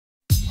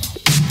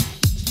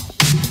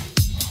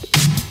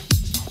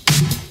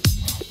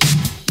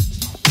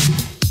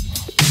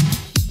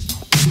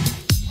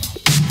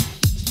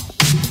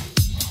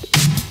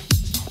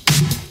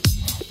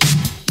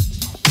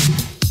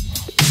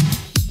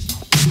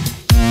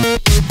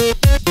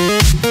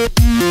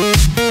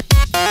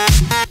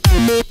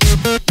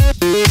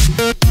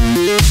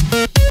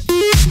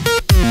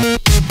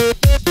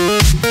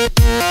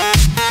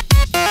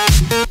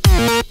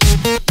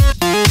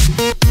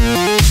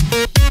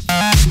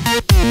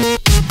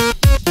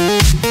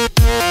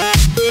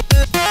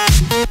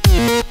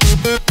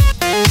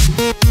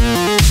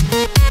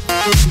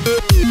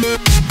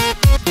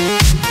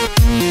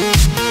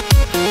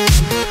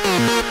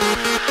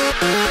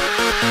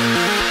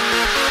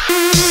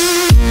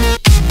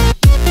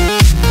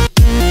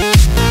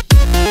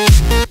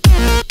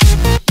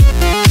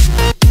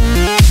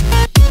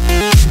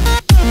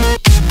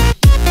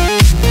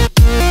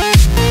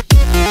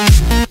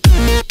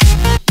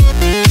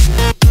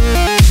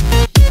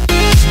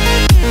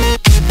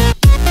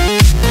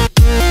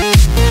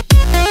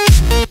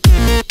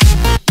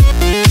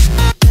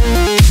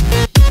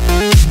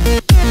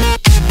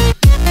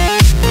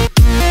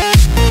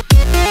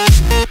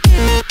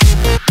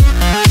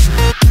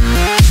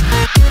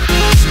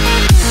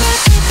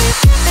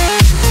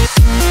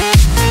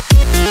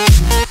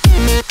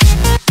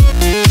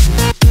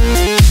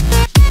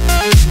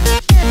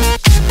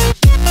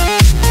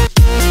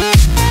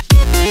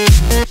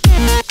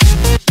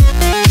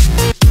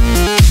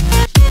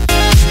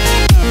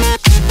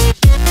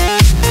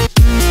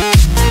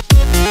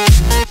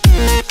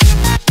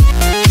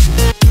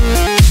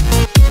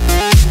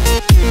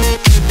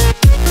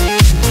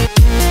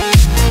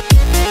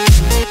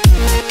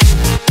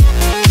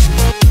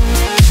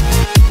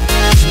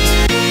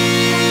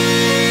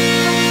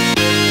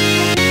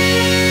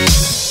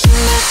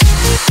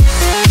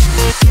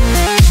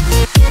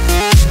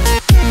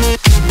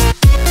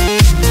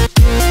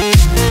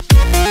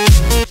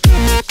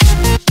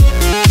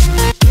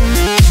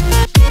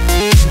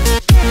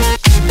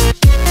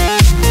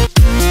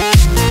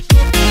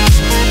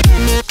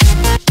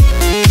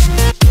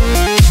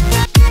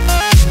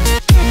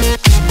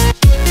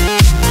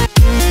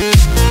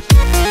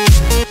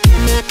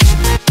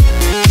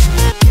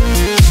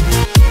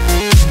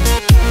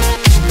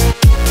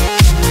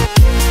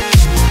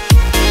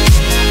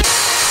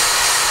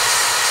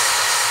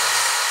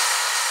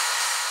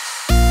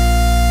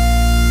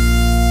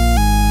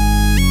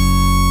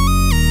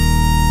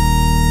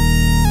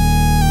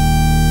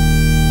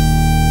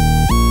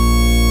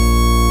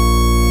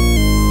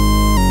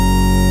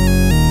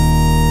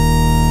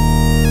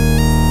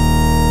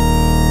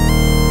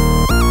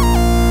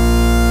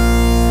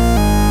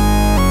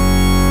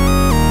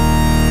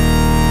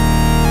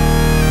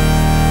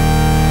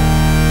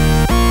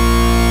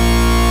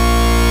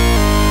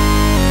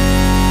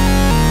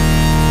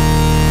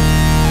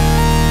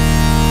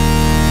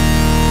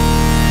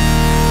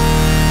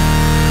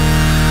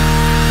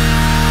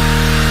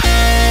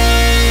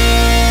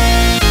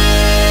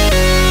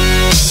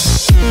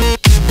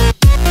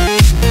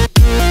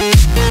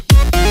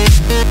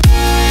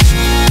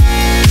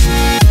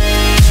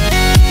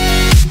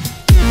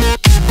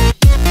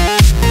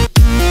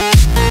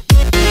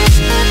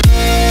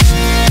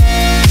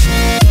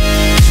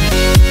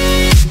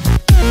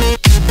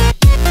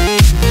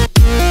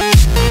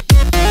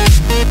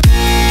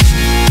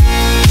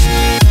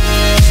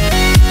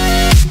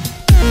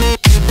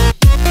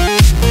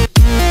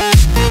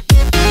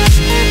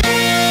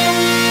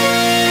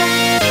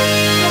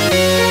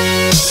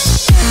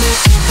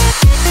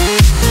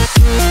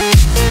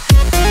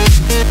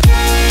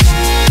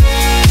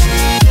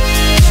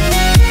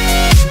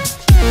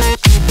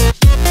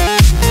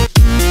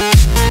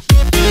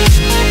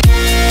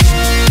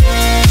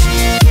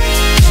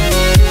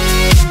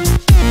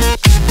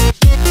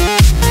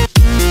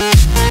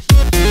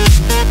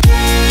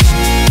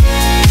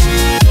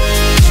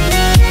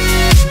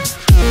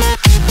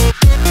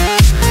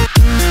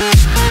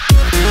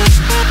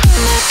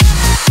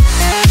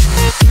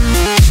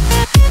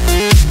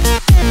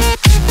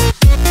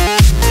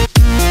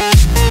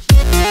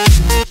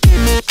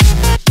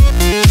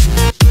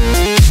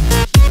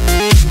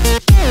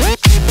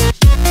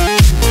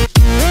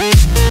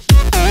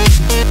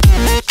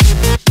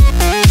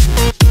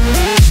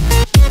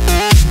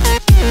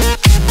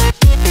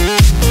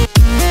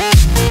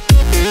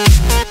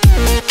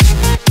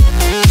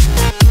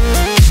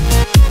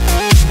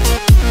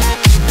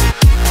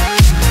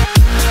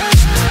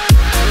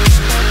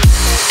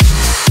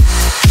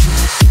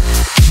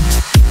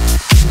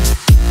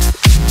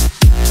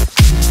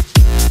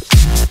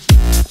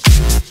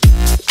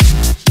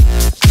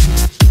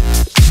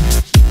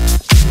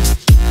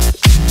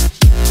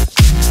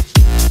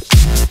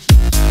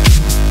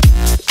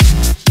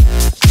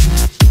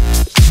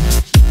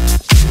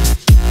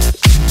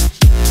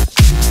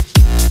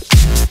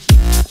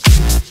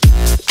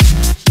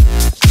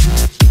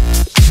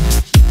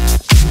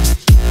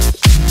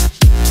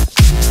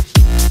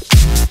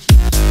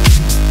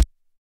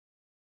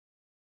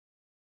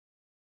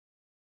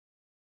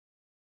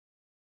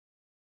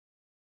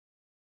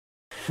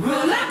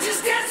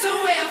just dance the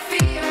way I feel.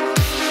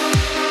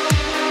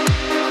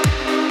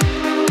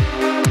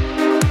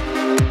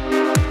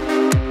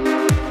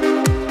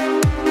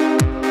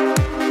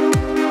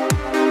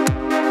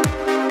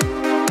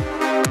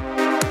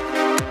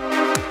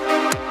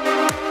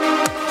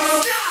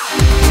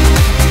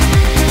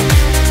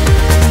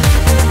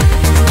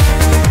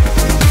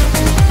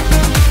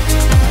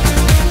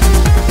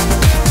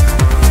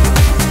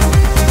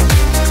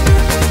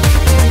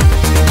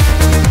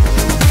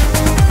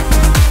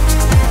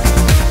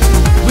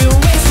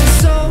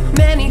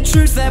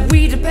 That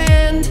we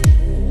depend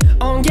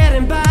on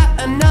getting by,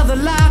 another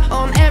lie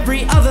on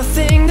every other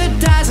thing that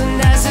dies.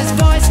 And as his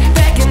voice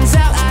beckons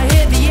out, I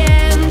hear the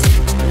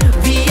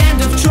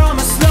end of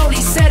trauma slowly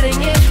setting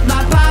in.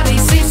 My body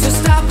seems to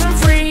stop and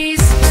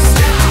freeze.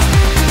 Stop!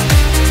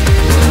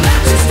 Well, I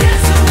just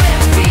dance the way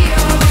I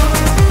feel.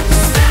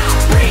 Stop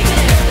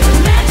breathing,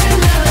 imagine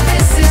none of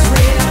this is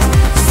real.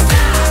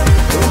 Stop!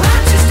 Well, I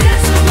just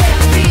dance the way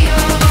I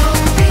feel.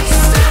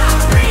 Stop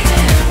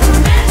breathing,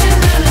 imagine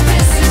none of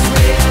this is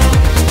real.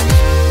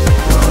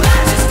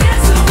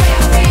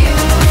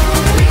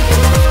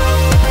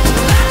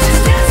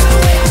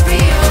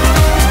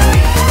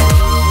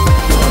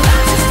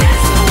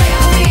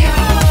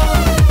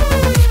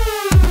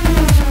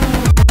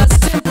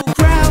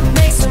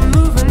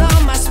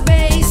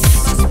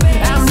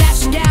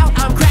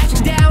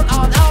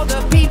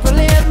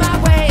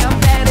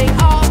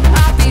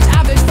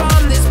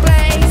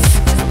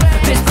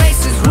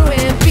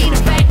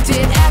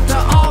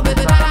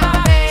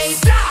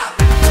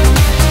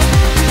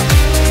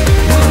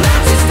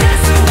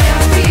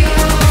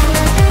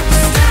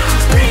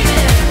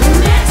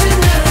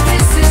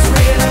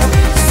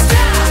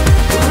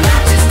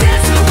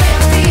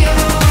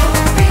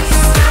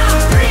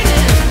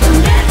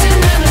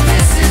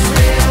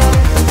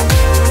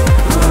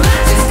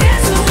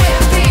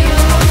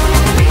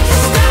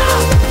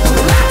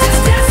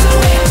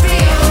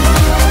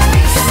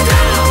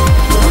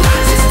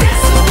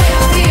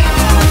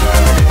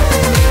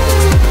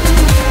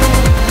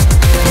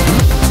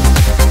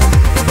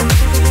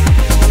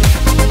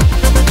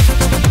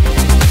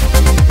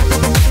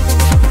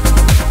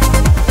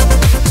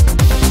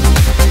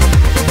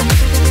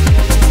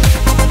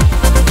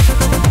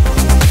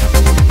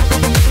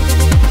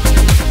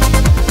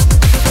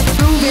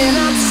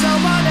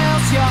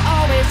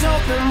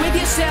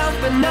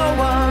 But no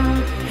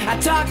one I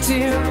talk to,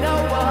 no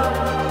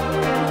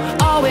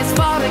one. Always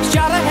falling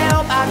short of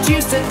help. I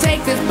choose to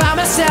take this by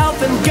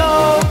myself and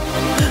go,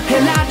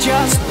 and I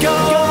just go,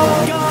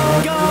 go, go,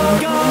 go,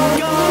 go,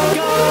 go,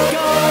 go,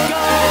 go,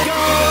 go, go.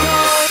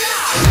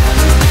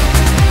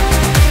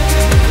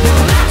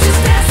 Well, I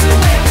just dance the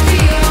way I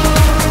feel.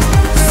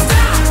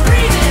 Stop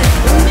breathing,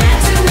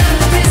 imagine none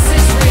of this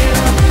is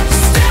real.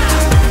 Stop.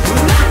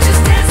 Well, I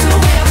just dance the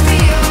way I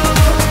feel.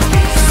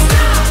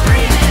 Stop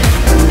breathing,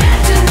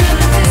 imagine none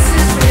of this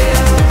is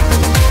real.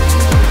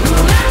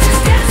 Well, I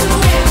just dance the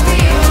way I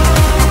feel.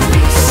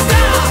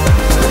 Stop.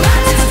 Well, I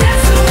just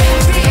dance the way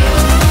I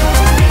feel.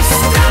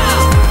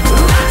 Stop.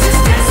 Well, I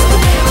just dance the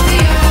way I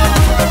feel.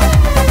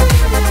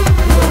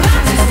 Well, I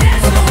just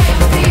dance the way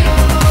I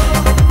feel.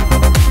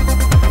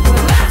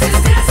 Well, I just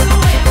dance the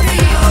way I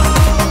feel.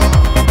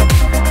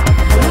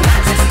 Well, I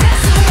just dance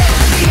the way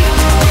I feel.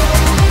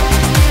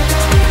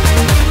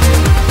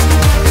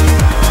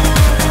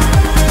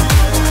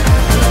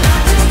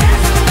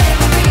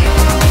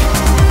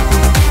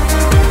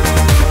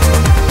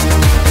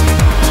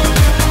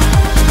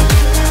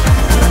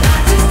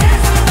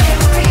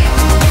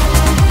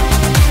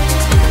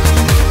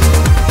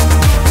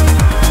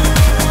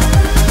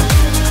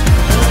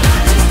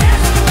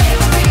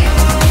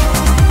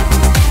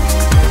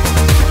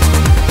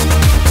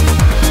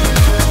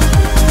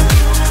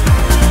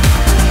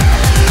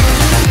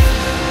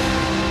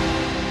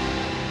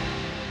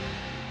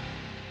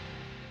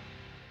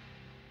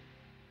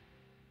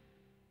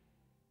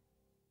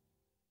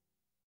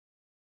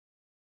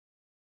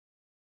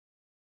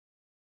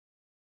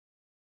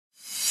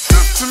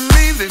 To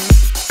me, then,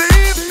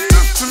 baby,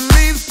 just to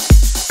me,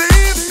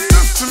 baby,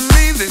 just to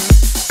me, then,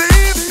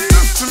 baby,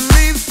 just to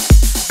me,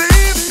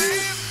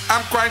 baby.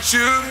 I'm quite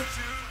sure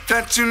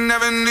that you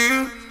never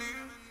knew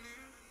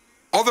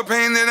all the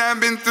pain that I've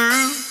been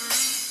through.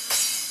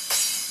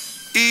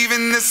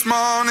 Even this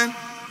morning,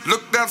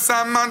 looked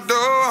outside my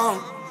door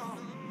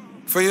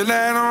for your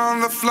letter on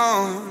the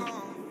floor.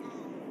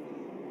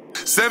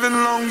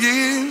 7 long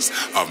years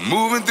of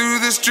moving through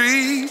the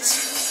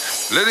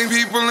streets, letting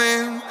people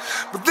in.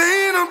 But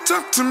they don't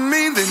talk to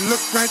me, they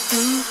look right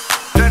through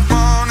that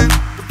morning.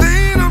 But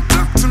they don't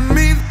talk to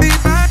me, be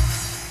back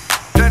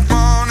that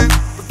morning.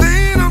 But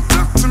they don't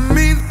talk to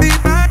me, be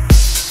back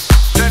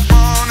that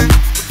morning.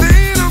 But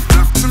they don't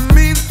talk to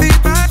me, be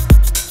back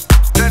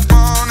that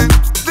morning.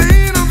 But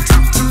they don't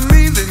talk to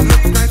me, they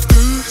look right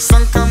through.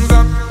 Sun comes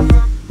up,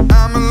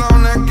 I'm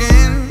alone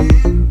again,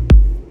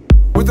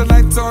 with the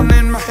lights on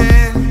in my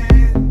hand.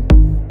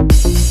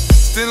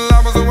 Still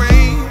I was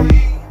away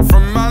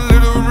from my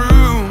little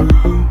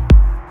room.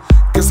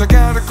 Guess I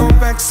gotta go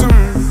back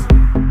soon.